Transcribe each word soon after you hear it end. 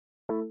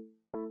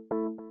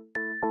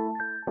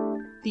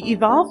The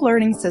Evolve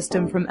Learning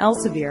System from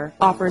Elsevier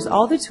offers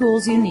all the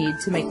tools you need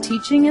to make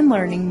teaching and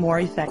learning more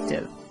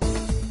effective.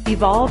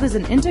 Evolve is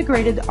an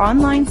integrated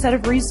online set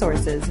of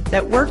resources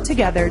that work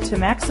together to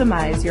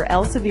maximize your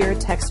Elsevier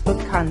textbook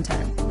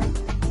content.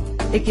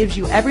 It gives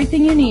you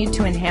everything you need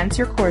to enhance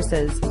your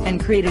courses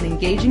and create an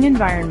engaging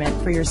environment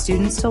for your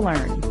students to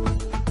learn.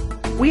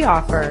 We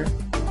offer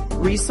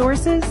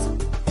resources,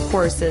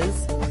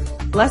 courses,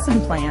 lesson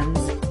plans,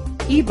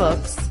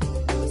 ebooks,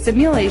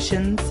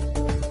 simulations,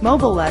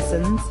 mobile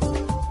lessons,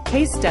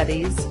 case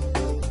studies,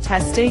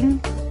 testing,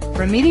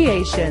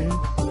 remediation,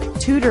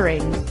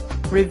 tutoring,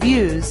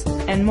 reviews,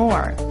 and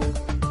more.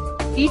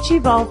 Each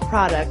Evolve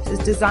product is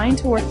designed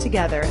to work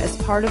together as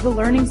part of a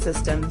learning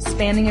system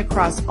spanning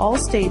across all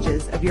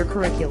stages of your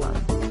curriculum,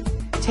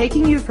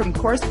 taking you from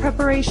course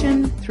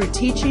preparation through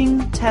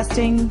teaching,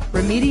 testing,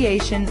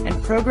 remediation,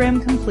 and program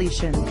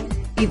completion.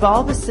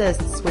 Evolve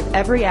assists with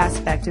every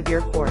aspect of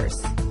your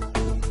course.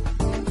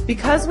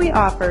 Because we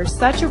offer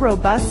such a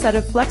robust set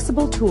of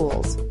flexible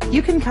tools,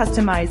 you can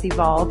customize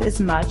Evolve as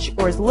much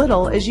or as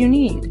little as you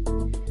need.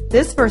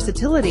 This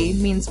versatility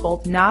means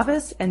both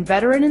novice and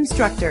veteran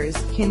instructors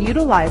can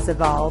utilize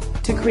Evolve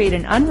to create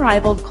an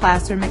unrivaled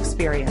classroom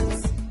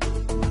experience.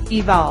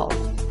 Evolve,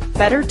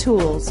 better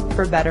tools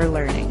for better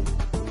learning.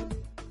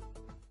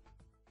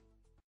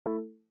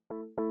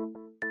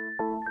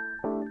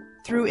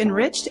 Through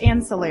enriched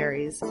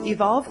ancillaries,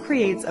 Evolve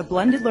creates a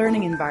blended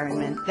learning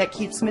environment that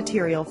keeps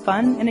material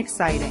fun and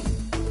exciting.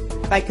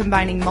 By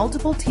combining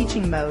multiple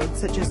teaching modes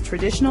such as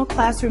traditional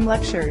classroom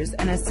lectures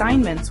and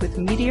assignments with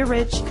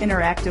media-rich,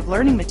 interactive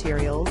learning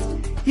materials,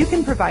 you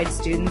can provide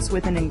students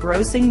with an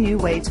engrossing new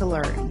way to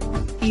learn.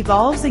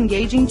 Evolve's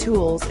engaging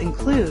tools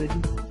include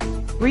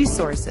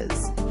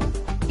resources.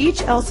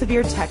 Each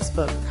Elsevier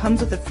textbook comes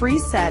with a free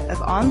set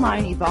of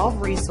online Evolve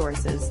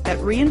resources that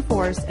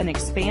reinforce and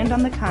expand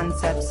on the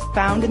concepts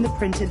found in the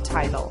printed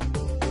title.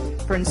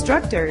 For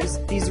instructors,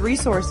 these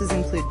resources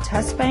include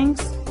test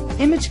banks,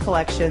 image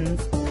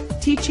collections,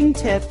 teaching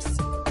tips,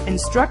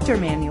 instructor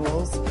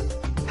manuals,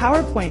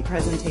 PowerPoint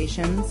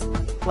presentations,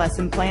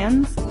 lesson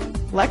plans,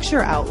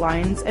 lecture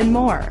outlines, and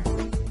more.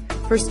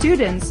 For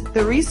students,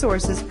 the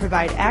resources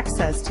provide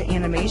access to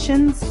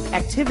animations,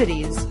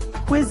 activities,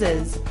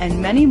 quizzes,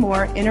 and many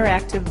more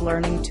interactive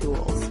learning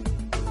tools.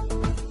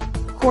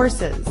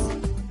 Courses.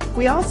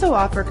 We also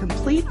offer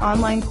complete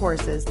online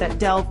courses that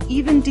delve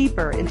even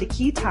deeper into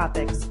key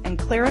topics and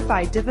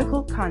clarify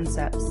difficult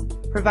concepts,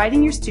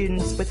 providing your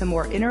students with a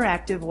more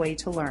interactive way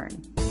to learn.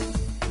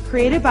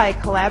 Created by a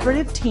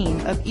collaborative team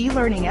of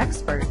e-learning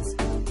experts,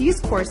 these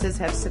courses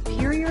have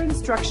superior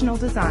instructional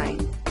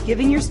design,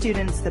 giving your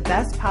students the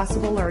best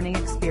possible learning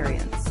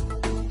experience.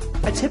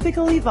 A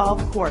typical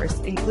Evolve course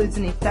includes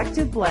an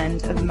effective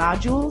blend of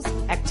modules,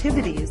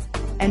 activities,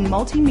 and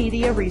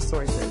multimedia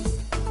resources.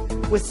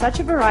 With such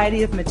a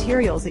variety of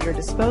materials at your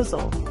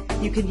disposal,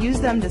 you can use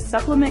them to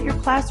supplement your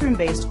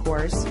classroom-based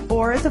course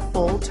or as a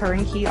full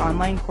turnkey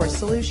online course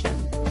solution.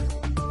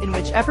 In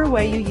whichever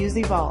way you use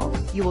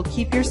Evolve, you will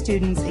keep your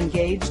students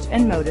engaged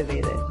and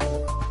motivated.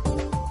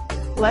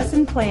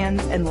 Lesson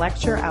plans and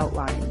lecture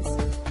outlines.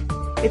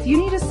 If you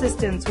need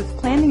assistance with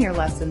planning your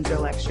lessons or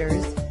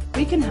lectures,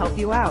 we can help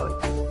you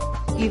out.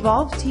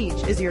 Evolve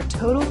Teach is your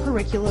total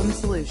curriculum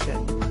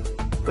solution.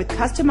 With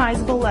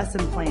customizable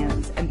lesson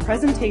plans and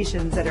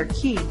presentations that are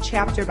keyed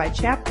chapter by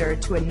chapter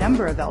to a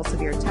number of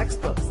Elsevier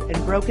textbooks and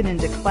broken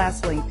into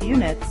class-length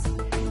units,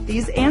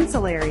 these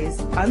ancillaries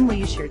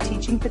unleash your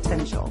teaching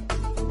potential.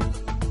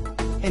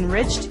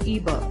 Enriched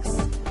ebooks.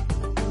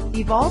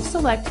 Evolve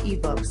Select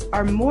ebooks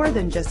are more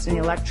than just an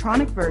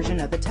electronic version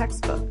of a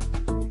textbook.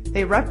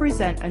 They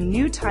represent a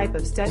new type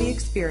of study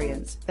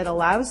experience that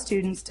allows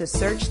students to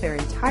search their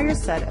entire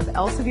set of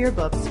Elsevier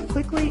books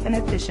quickly and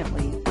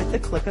efficiently with the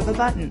click of a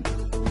button.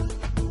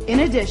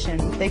 In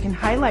addition, they can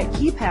highlight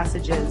key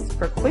passages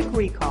for quick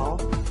recall,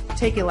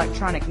 take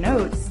electronic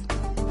notes,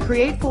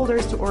 create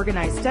folders to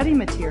organize study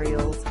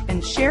materials,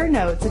 and share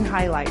notes and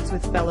highlights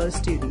with fellow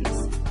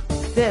students.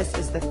 This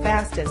is the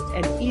fastest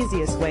and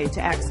easiest way to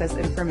access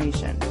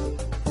information.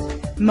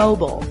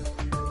 Mobile.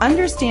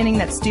 Understanding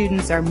that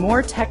students are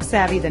more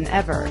tech-savvy than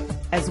ever,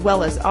 as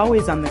well as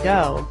always on the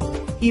go,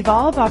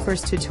 Evolve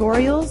offers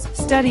tutorials,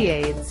 study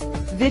aids,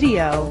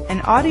 video,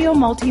 and audio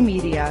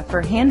multimedia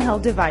for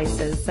handheld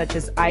devices such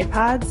as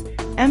iPods,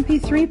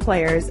 MP3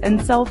 players,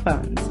 and cell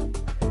phones.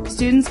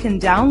 Students can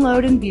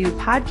download and view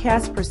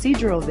podcast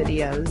procedural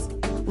videos,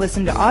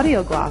 listen to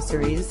audio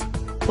glossaries,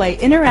 play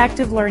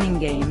interactive learning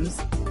games,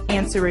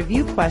 answer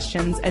review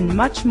questions, and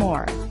much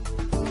more.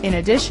 In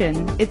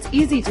addition, it's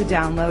easy to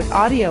download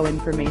audio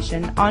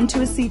information onto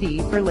a CD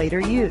for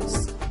later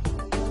use.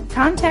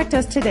 Contact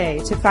us today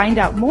to find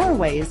out more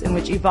ways in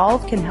which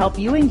Evolve can help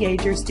you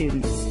engage your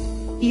students.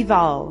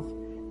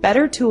 Evolve,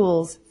 better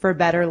tools for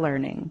better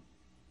learning.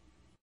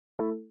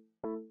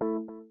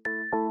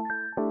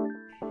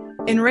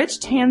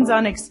 Enriched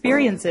hands-on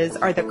experiences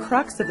are the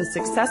crux of a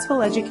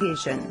successful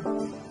education.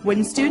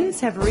 When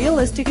students have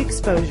realistic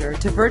exposure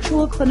to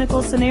virtual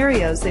clinical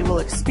scenarios they will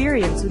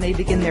experience when they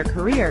begin their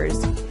careers,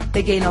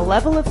 they gain a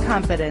level of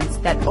confidence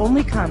that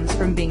only comes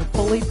from being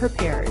fully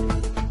prepared.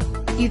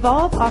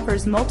 Evolve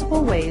offers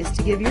multiple ways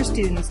to give your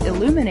students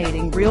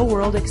illuminating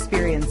real-world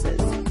experiences,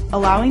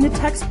 allowing the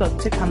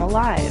textbook to come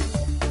alive,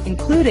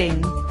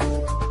 including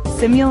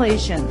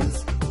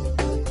simulations.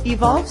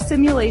 Evolve's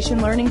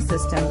simulation learning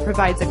system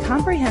provides a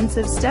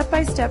comprehensive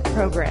step-by-step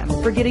program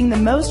for getting the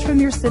most from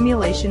your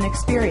simulation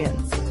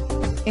experience.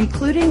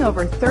 Including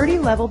over 30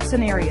 leveled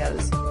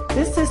scenarios,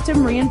 this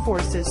system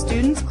reinforces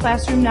students'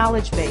 classroom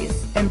knowledge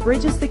base and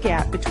bridges the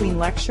gap between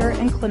lecture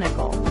and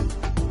clinical.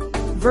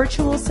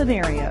 Virtual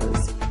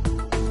scenarios.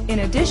 In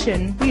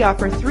addition, we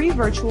offer 3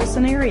 virtual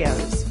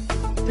scenarios.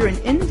 Through an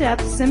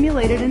in-depth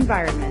simulated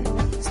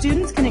environment,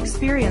 students can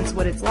experience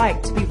what it's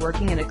like to be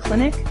working in a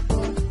clinic,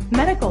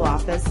 medical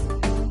office,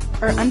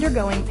 or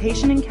undergoing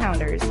patient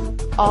encounters,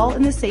 all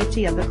in the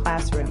safety of the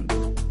classroom.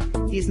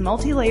 These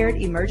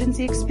multi-layered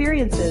emergency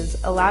experiences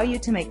allow you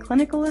to make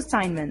clinical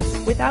assignments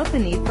without the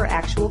need for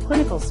actual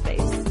clinical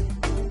space.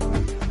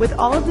 With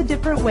all of the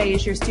different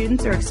ways your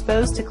students are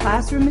exposed to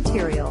classroom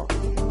material,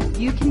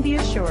 you can be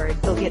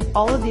assured they'll get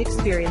all of the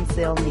experience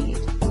they'll need.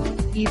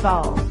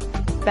 Evolve.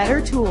 Better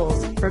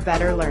tools for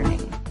better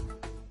learning.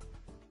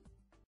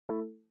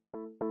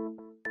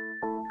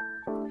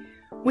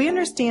 We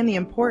understand the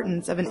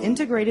importance of an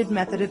integrated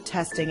method of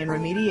testing and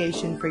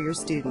remediation for your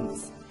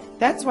students.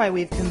 That's why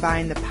we've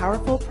combined the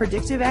powerful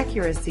predictive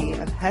accuracy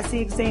of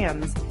HESI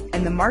exams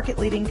and the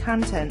market-leading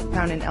content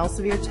found in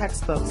Elsevier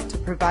textbooks to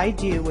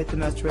provide you with the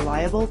most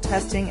reliable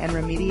testing and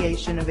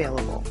remediation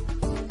available.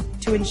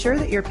 To ensure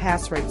that your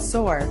pass rates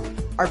soar,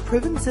 our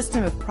proven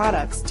system of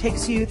products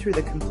takes you through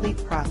the complete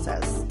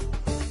process.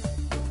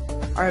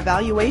 Our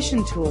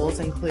evaluation tools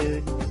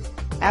include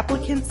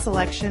applicant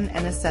selection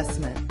and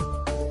assessment.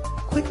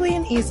 Quickly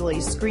and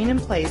easily screen and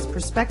place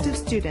prospective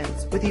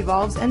students with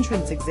Evolve's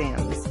entrance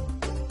exams.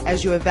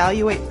 As you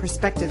evaluate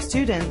prospective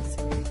students,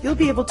 you'll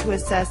be able to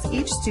assess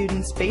each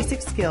student's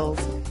basic skills,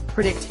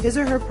 predict his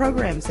or her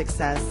program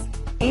success,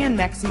 and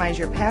maximize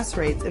your pass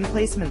rates and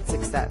placement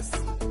success.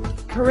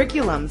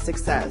 Curriculum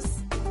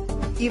success.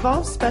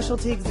 Evolve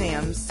specialty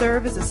exams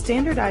serve as a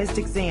standardized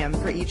exam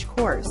for each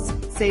course,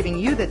 saving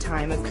you the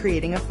time of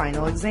creating a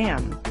final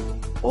exam.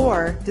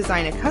 Or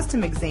design a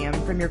custom exam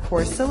from your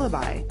course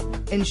syllabi,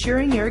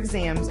 ensuring your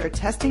exams are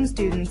testing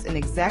students in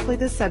exactly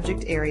the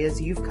subject areas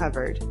you've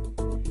covered.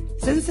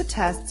 Since the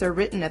tests are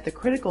written at the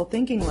critical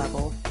thinking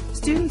level,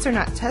 students are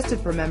not tested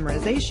for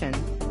memorization,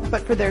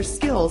 but for their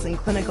skills in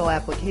clinical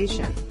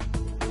application.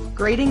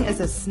 Grading is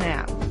a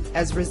snap,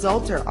 as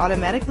results are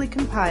automatically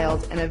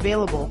compiled and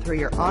available through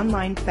your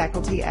online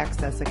faculty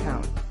access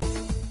account.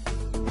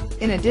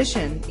 In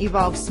addition,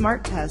 Evolve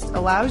Smart Test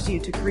allows you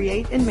to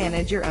create and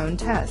manage your own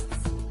tests.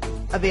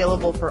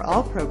 Available for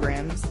all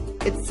programs,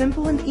 it's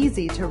simple and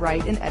easy to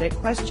write and edit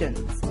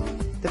questions.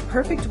 The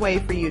perfect way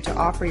for you to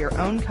offer your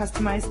own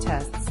customized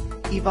tests,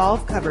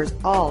 Evolve covers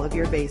all of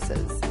your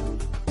bases.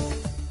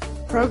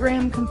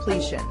 Program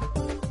completion.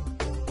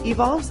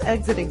 Evolve's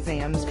exit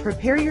exams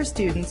prepare your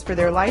students for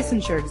their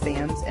licensure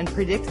exams and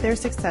predict their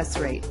success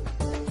rate.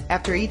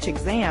 After each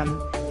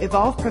exam,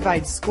 Evolve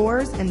provides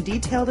scores and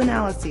detailed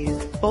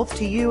analyses both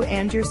to you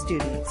and your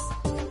students.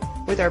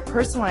 With our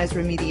personalized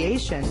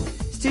remediation,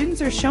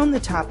 students are shown the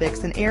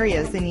topics and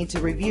areas they need to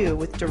review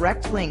with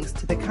direct links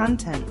to the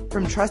content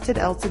from trusted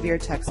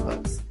Elsevier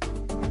textbooks.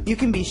 You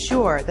can be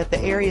sure that the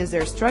areas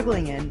they're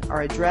struggling in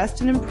are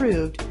addressed and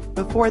improved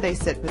before they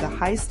sit for the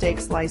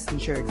high-stakes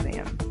licensure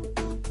exam.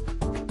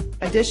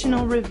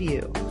 Additional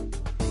review.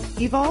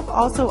 Evolve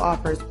also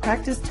offers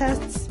practice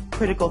tests,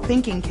 critical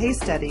thinking case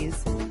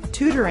studies,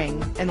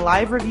 tutoring, and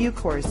live review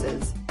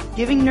courses,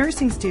 giving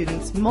nursing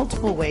students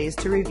multiple ways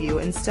to review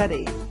and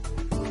study.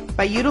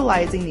 By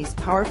utilizing these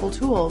powerful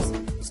tools,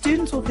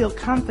 students will feel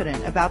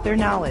confident about their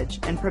knowledge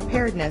and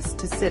preparedness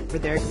to sit for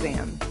their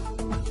exam.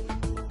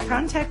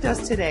 Contact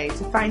us today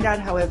to find out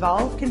how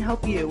Evolve can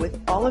help you with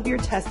all of your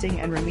testing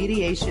and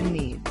remediation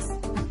needs.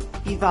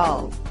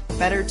 Evolve.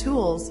 Better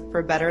tools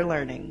for better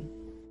learning.